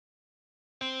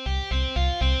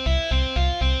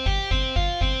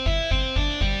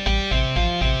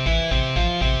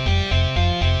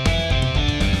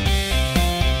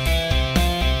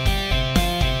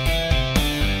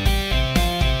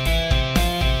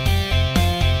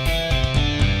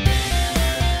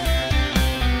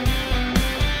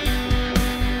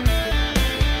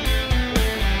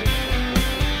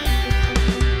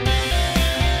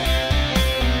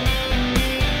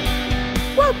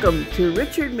Welcome to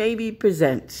Richard Mabey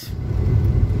Presents.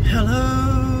 Hello,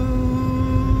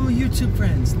 YouTube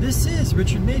friends. This is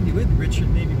Richard Mabey with Richard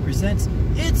Mabey Presents.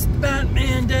 It's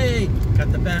Batman Day.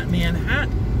 Got the Batman hat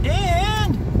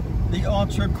and the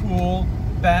ultra cool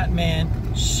Batman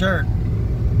shirt.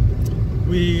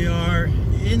 We are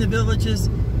in the Villages,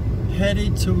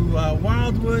 headed to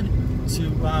Wildwood. To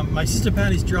my sister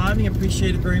Patty's driving.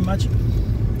 Appreciate it very much.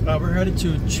 We're headed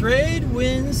to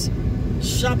Trailwinds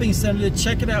Shopping Center to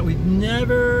check it out. We've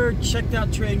never checked out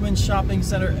Trailwinds Shopping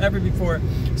Center ever before,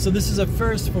 so this is a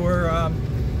first for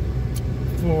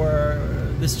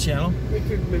this channel.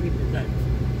 Richard Mabey Presents.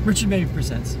 Richard Mabey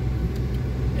Presents.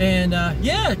 And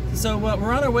yeah, so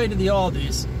we're on our way to the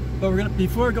Aldi's, but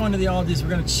before going to the Aldi's, we're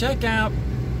gonna check out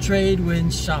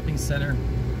Trailwinds Shopping Center,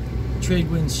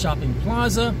 Trailwinds Shopping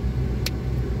Plaza.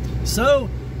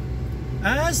 So,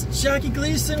 as Jackie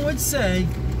Gleason would say...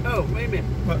 Oh, wait a minute.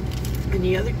 What? And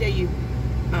the other day you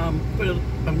put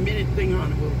a minute thing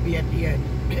on, it will be at the end.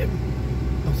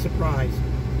 A surprise.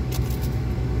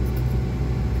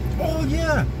 Oh,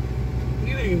 yeah.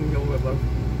 You didn't even know what it was.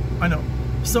 I know.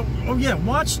 So, oh yeah,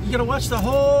 you gotta watch the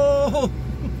whole...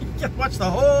 you gotta watch the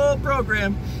whole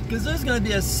program, because there's gonna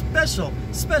be a special... No,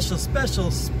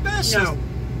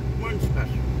 one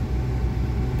special.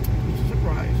 It's a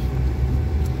surprise.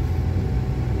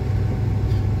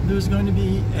 There's going to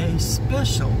be a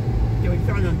special. Yeah, we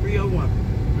found on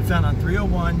 301. We found on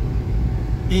 301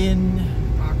 in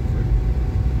Oxford.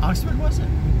 Oxford, was it?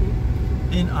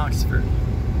 Mm-hmm. In Oxford.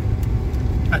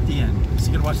 At the end.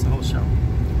 So you gotta watch the whole show.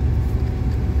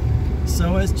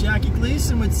 So as Jackie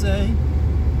Gleason would say,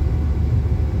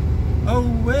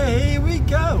 away we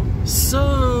go.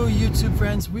 So YouTube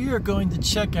friends, we are going to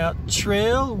check out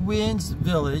Trailwinds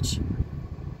Village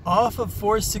off of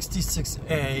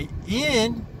 466A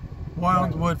in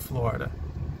Wildwood, Florida.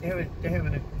 They have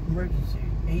an emergency,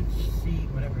 HC,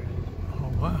 whatever it is. Oh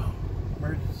wow.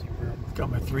 Emergency room. Got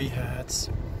my 3 hats.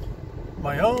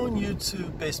 My own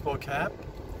YouTube baseball cap.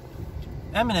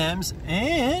 M&M's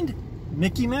and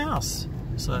Mickey Mouse.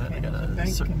 So Okay, I got a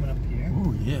bank coming up here.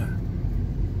 Ooh, yeah.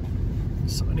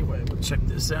 So anyway, we'll check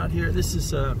this out here. This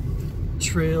is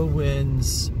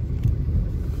Trailwinds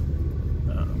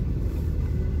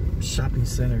Shopping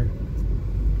Center.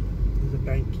 There's a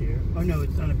bank here. Oh no,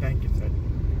 it's not a bank. It's a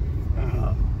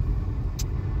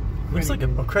looks like a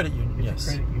credit union. It's Yes. a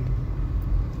credit union.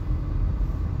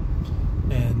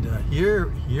 And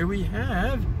here we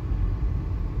have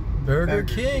Burger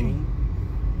King.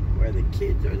 Where the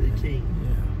kids are the king.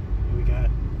 Yeah. We got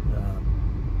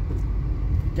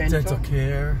Dental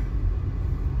care.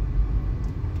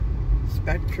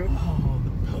 Spectrum. Oh,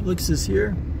 the Publix is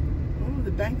here. Oh,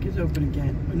 the bank is open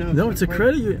again. Oh, No, it's a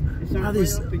credit union. It's not quite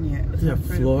open yet. Yeah,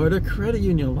 Florida credit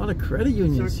union. A lot of credit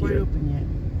unions It's not quite here. open yet.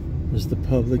 There's the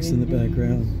Publix in the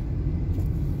background.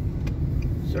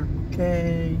 Circle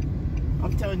K.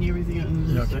 I'm telling you everything on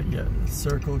Yeah, this. okay, yeah.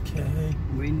 Circle K.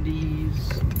 Wendy's.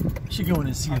 I should go in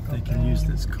and see if they can use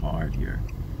this card here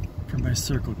for my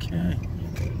Circle K. You're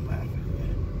gonna laugh at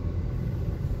you.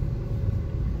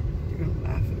 You're gonna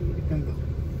laugh at you. You're gonna go,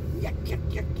 yuck, yuck,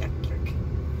 yuck, yuck, yuck.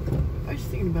 I was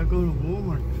thinking about going to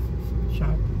Walmart for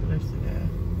shopping, but I said,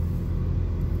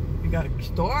 we got a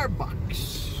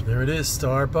Starbucks. There it is,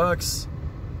 Starbucks.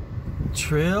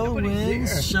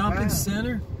 Trailwinds Shopping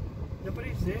Center.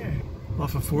 Nobody's there.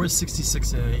 Off of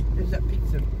 466A. There's that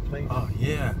pizza place. Oh,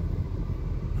 yeah.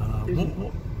 It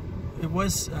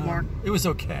was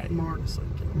okay. It was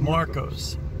like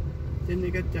Marco's. Then they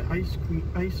got the ice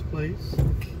place.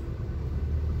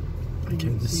 Okay,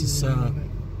 this is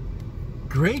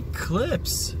Great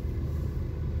Clips.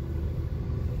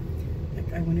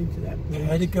 I went into that place.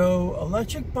 Had to go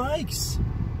electric bikes.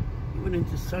 You went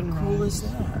into Sunrise. How cool is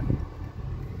that?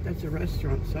 That's a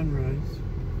restaurant, Sunrise.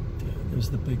 Yeah, there's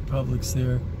the big Publix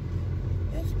there.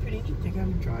 That's pretty neat. They got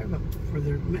to drive up for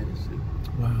their medicine.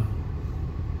 Wow.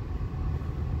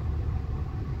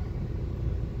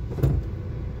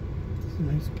 It's a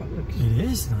nice Publix. It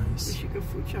is We nice. should go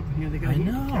food shopping here. They got I a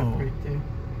handicap know. right there.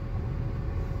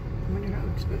 I wonder how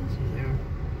expensive they are.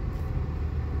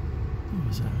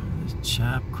 There's a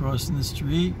chap crossing the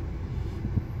street.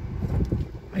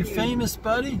 You're famous,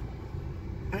 buddy.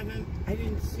 I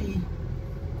didn't see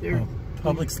their... Oh,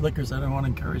 Publix Liquors, I don't want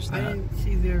to encourage I that. didn't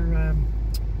see their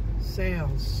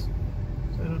sales.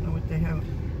 So I don't know what they have.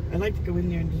 I'd like to go in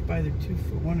there and just buy their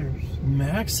 2-for-1ers.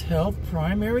 Max Health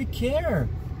Primary Care.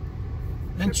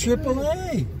 And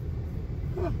AAA.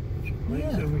 Huh.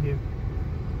 AAA's Yeah. over here.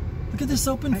 Look at this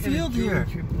open field here.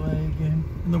 AAA again.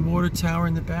 And the water tower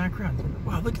in the background.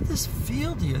 Wow, look at this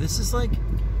field here. This is like...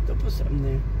 They'll put something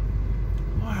there.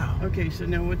 Wow. Okay, so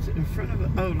now what's in front of it?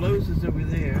 Oh, Lowe's is over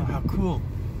there. Oh, how cool.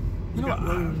 You know, got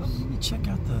Lowe's. let me check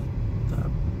out the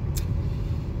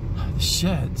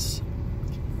sheds.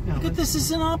 No, Look at this,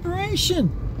 is in operation.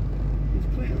 He's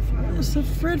planting flowers. It's the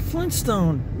Fred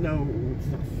Flintstone. No, it's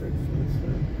not Fred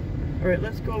Flintstone. All right,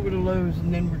 let's go over to Lowe's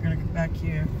and then we're gonna come back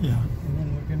here. Yeah. And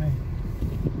then we're gonna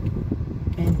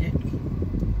end it.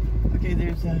 Okay,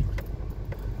 there's an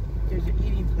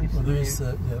eating place. Well, there's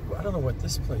there. I don't know what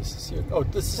this place is here. Oh,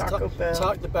 this Taco is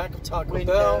Bell. the back of Taco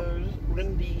Windows, Bell.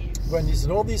 Wendy's,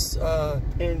 and all these.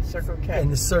 and Circle K.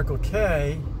 And the Circle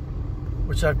K,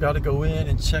 which I've got to go in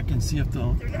and check and see if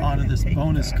they'll They're not honor gonna this take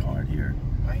bonus that. card here.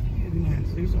 Why do you even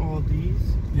ask? There's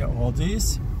Aldi's. Yeah,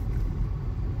 Aldi's.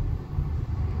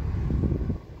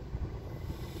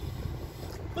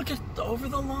 Look at over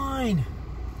the line.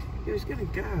 He was gonna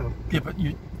go. Yeah, but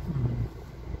you.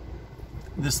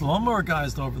 This lawnmower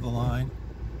guy's over the line.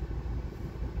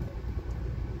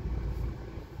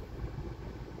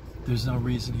 There's no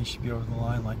reason he should be over the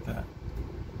line like that.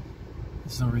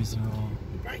 There's no reason at all.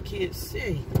 You probably can't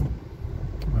see.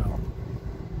 Well,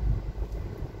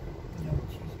 No,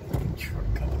 she's got a big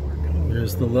truck coming. We're gonna.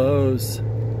 there's the Lowe's.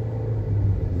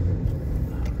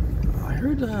 I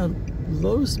heard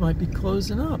Lowe's might be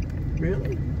closing up.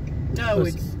 Really? No,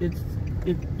 Close.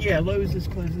 yeah, Lowe's is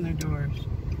closing their doors.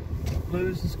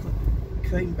 Lowe's is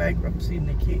claiming bankruptcy and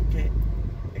they can't get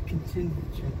a contingent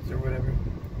or whatever.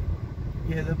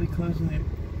 Yeah, they'll be closing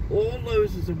all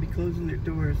Lowe's will be closing their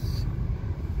doors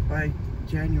by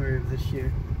January of this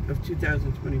year, of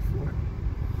 2024.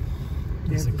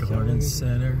 There's a garden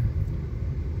center.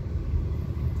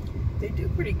 They do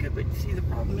pretty good, but see, the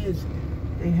problem is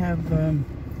they have,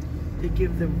 they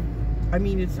give I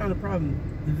mean, it's not a problem.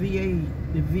 The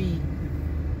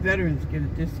veterans get a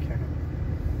discount.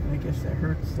 And I guess that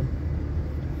hurts them.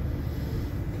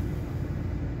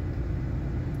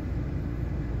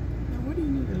 Now, what do you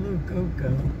need a little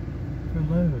go-go for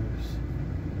Lowe's?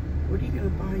 What are you going to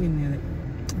buy in there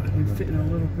that would fit in a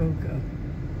little go-go?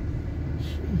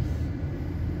 Jeez.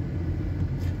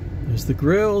 There's the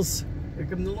grills. Here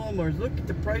come the lawnmowers. Look at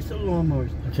the price of lawnmowers.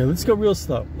 Okay, let's go real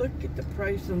slow. Look at the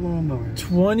price of lawnmowers.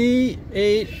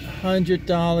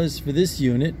 $2,800 for this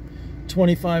unit.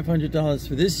 $2,500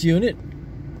 for this unit.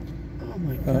 Oh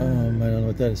my God. I don't know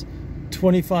what that is.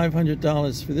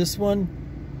 $2,500 for this one.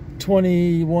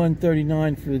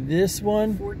 $2,139 for this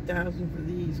one. $4,000 for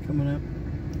these coming up.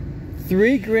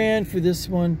 $3,000 for this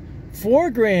one.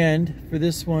 $4,000 for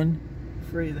this one.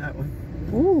 Free that one.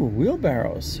 Ooh,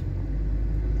 wheelbarrows.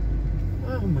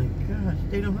 Oh my gosh,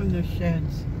 they don't have no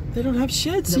sheds. They don't have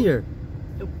sheds Nope. here.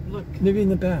 Nope, look. Maybe in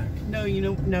the back. No, they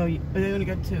only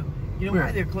got two. You know Where?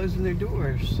 why they're closing their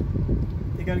doors?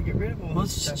 They got to get rid of all Well,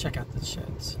 this let's stuff. just check out the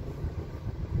sheds.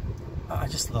 I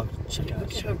just love checking out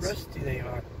Look at how sheds. rusty they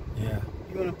are. Yeah.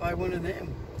 You want to buy one of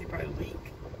them? They probably leak.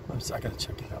 I gotta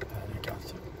check it out, Pat. I got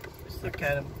to. Just look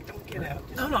at them. Don't get out.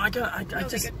 Just, No, I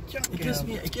just. they got junk It gives out.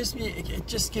 me. It just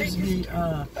They gives just me.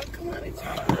 oh, come on, it's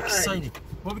hot. Exciting.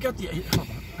 Well, we got the. Hold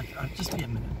on. Just be a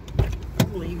minute.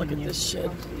 I'm leaving Look at you. this shed.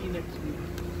 I'll see you next week.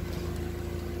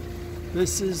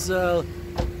 This is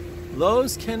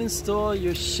Lowe's can install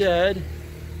your shed.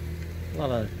 A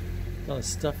lot of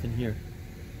stuff in here.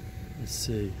 Let's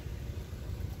see.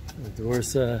 The doors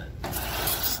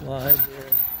slide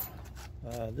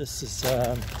there. This is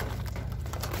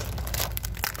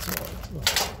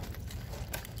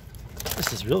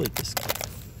this is really disco.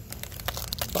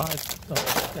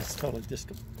 Oh, that's totally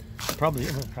disco. I'm probably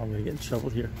gonna get in trouble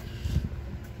here.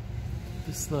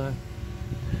 These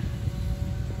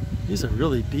are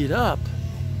really beat up.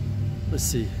 Let's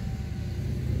see.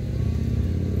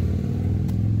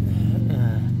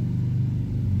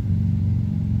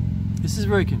 This is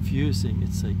very confusing.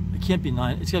 It's like it can't be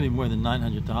it's gotta be more than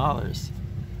 $900.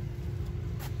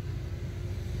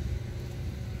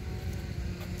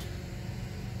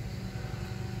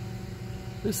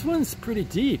 This one's pretty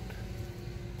deep.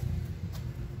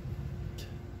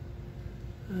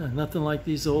 Nothing like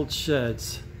these old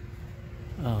sheds.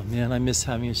 Oh man, I miss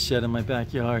having a shed in my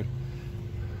backyard.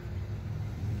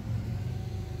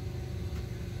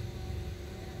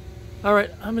 All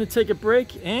right, I'm gonna take a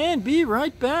break and be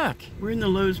right back. We're in the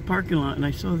Lowe's parking lot and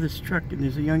I saw this truck and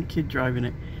there's a young kid driving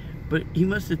it. But he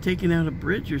must have taken out a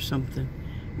bridge or something.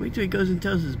 Wait till he goes and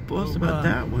tells his boss about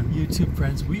that one. YouTube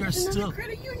friends, we are There's still... another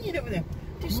credit union over there.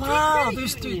 There's Wow,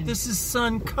 there's three. this is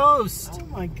Sun Coast. Oh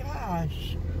my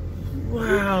gosh.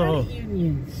 Wow. 3 credit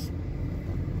unions.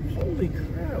 Holy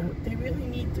crap. They really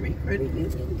need 3 credit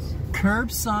unions?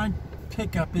 Curbside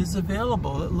pickup is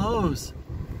available at Lowe's.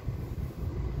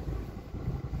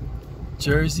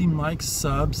 Jersey Mike's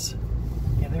subs.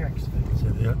 Yeah, they're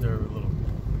expensive. Yeah, they're a little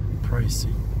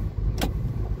pricey.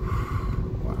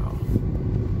 Wow.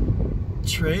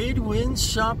 Trailwinds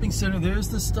Shopping Center. There's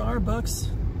the Starbucks.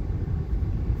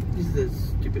 This is the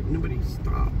stupid. Nobody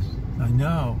stops. I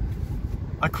know.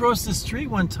 I crossed the street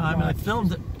one time and I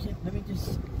filmed it. Let me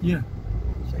just. Yeah.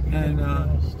 Check it And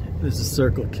there's a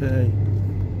Circle K.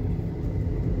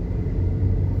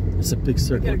 It's a big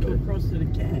Circle K. We gotta go across to the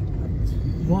cat.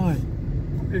 Why?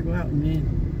 We're gonna go out and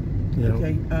in. Yeah.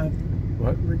 Okay.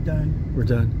 What? We're done. We're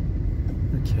done.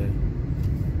 Okay.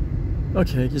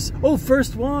 Okay. Just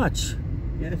first watch.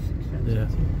 Yes. Expensive.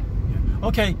 Yeah.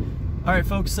 Okay. All right,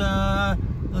 folks.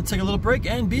 Let's take a little break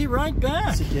and be right back.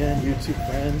 Once again, YouTube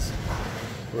friends,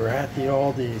 we're at the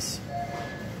Aldi's.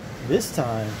 This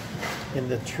time in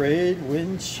the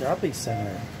Trailwinds Shopping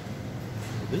Center.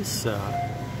 This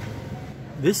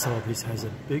Aldi's has a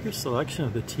bigger selection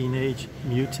of the Teenage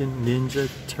Mutant Ninja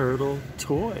Turtle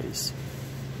toys,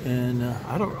 and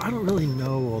I don't really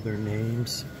know all their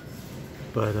names,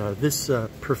 but this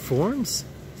performs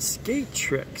skate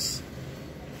tricks.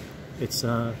 It's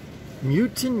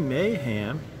Mutant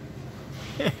Mayhem.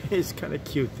 It's kind of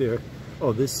cute there.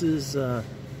 Oh, this is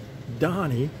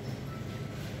Donnie.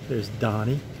 There's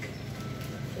Donnie,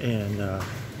 and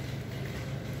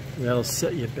that'll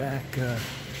set you back.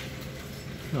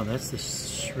 No, that's the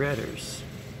Shredders.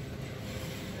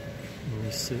 Let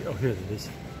me see. Oh, here it is.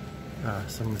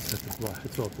 Someone set the block.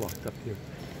 It's all blocked up here.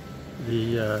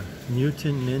 The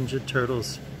Mutant Ninja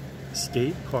Turtles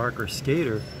skate park or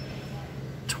skater,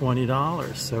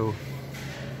 $20. So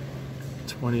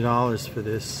 $20 for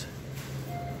this.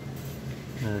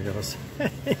 There he goes.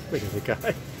 Look at the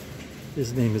guy.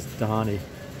 His name is Donnie.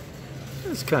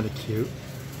 It's kind of cute.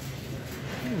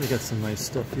 We got some nice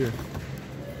stuff here.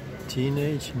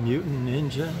 Teenage Mutant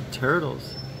Ninja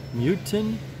Turtles.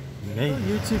 Mutant Mayhem.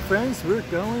 YouTube friends, we're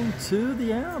going to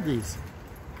the Aldi's.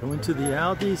 Going to the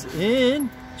Aldi's in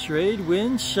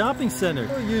Trailwinds Shopping Center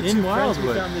in Wildwood.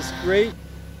 We found this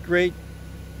great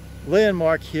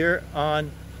landmark here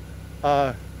on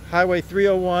Highway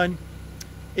 301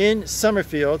 in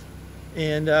Summerfield,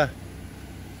 and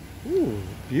ooh,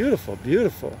 beautiful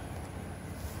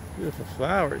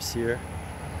flowers here.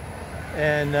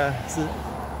 And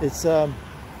it's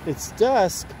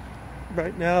dusk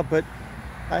right now, but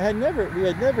we had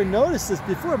never noticed this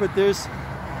before, but there's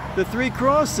the 3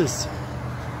 crosses,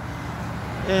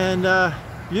 and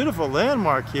beautiful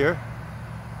landmark here.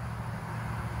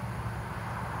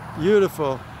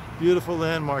 Beautiful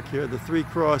landmark here, the 3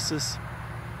 crosses.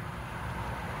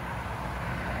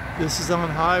 This is on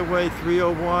Highway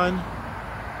 301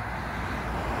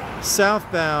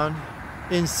 southbound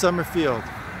in Summerfield,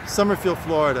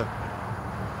 Florida.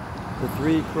 The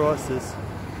 3 crosses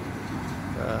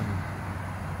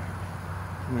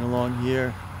coming along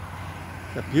here.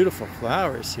 Got beautiful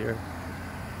flowers here.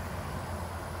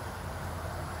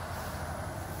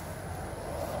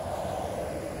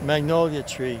 Magnolia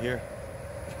tree here,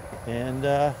 and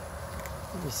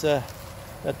there's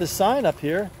got the sign up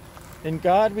here: "In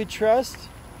God we trust,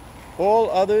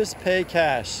 all others pay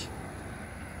cash."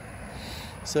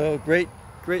 So great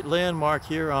landmark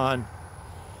here on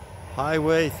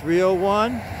Highway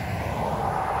 301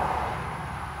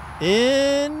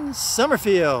 in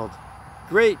Summerfield.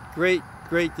 Great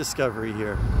discovery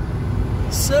here.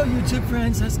 So YouTube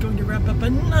friends, that's going to wrap up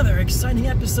another exciting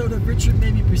episode of Richard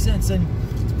Mabey Presents, and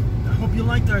I hope you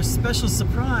liked our special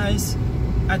surprise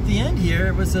at the end here.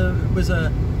 It was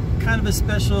a kind of a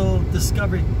special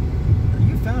discovery.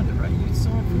 You found it, right? You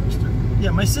saw it first? Or?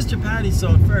 Yeah, my sister Patty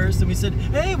saw it first, and we said,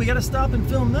 hey, we got to stop and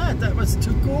film that. That was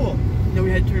too cool. Then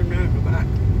we had to turn around and go back.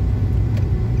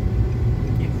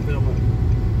 You film it.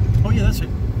 Oh yeah, that's right.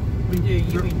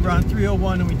 We're on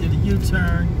 301 and we did a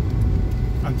U-turn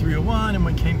on 301, and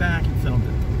we came back and filmed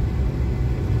it.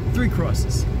 3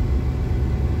 crosses.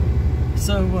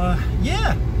 So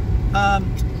yeah,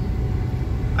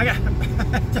 I got.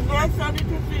 I found it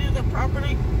to see the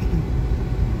property.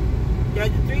 You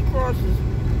had the 3 crosses.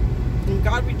 In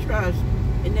God we trust,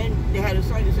 and then they had a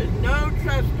sign that said no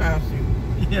trespassing.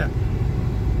 Yeah.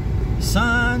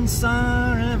 Sign,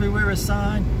 everywhere a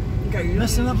sign. Okay,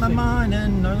 messing up my mind,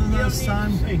 and another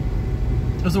sign.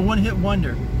 It was a one-hit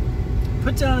wonder.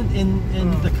 Put down in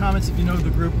the comments if you know the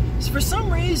group. So for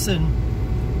some reason,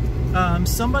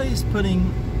 somebody's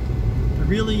putting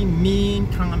really mean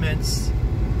comments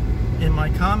in my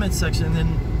comment section, and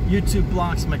then YouTube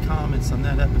blocks my comments on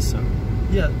that episode.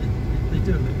 Yeah, they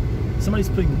do. Somebody's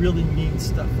putting really mean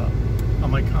stuff up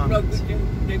on my comments. No,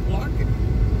 they block it.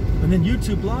 And then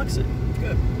YouTube blocks it.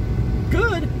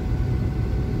 Good.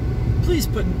 Please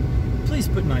put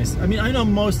nice. I mean, I know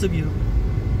most of you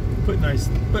put nice.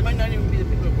 But it might not even be the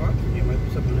people that walk from you. It might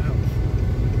be someone else.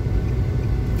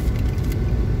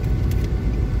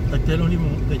 Like they don't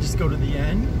even. They just go to the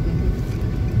end.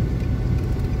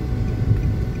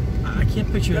 I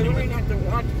can't picture They don't anyone. even have to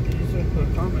watch it. They just want to put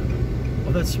a comment.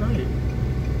 Oh, that's right.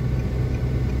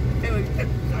 Anyway, I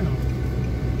don't know.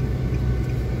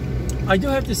 I do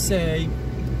have to say,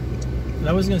 and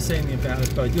I wasn't going to say anything about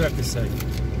it, but I do have to say,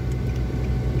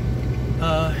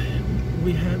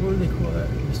 we had, what do they call that?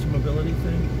 Mr. Mobility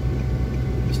thing?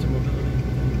 Mr. Mobility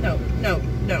thing?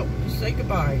 No. Just say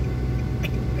goodbye.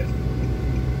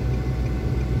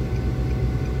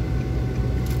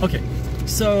 Okay,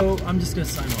 so I'm just going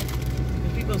to sign off.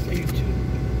 If people say you're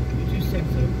too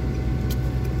sensitive.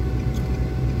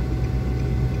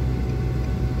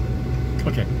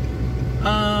 Okay.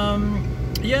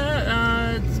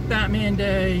 Yeah, it's Batman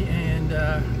Day, and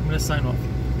I'm gonna sign off.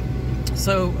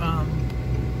 So,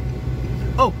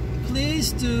 oh,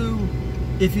 please do,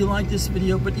 if you like this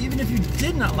video, but even if you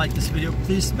did not like this video,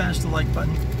 please smash the like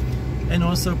button, and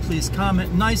also please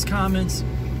comment, nice comments,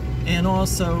 and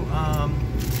also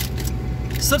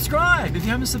subscribe. If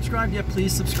you haven't subscribed yet,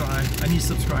 please subscribe. I need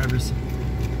subscribers.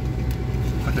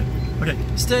 Okay,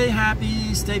 stay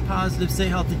happy, stay positive, stay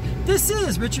healthy. This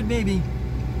is Richard Mabey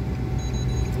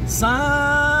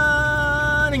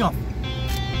signing off.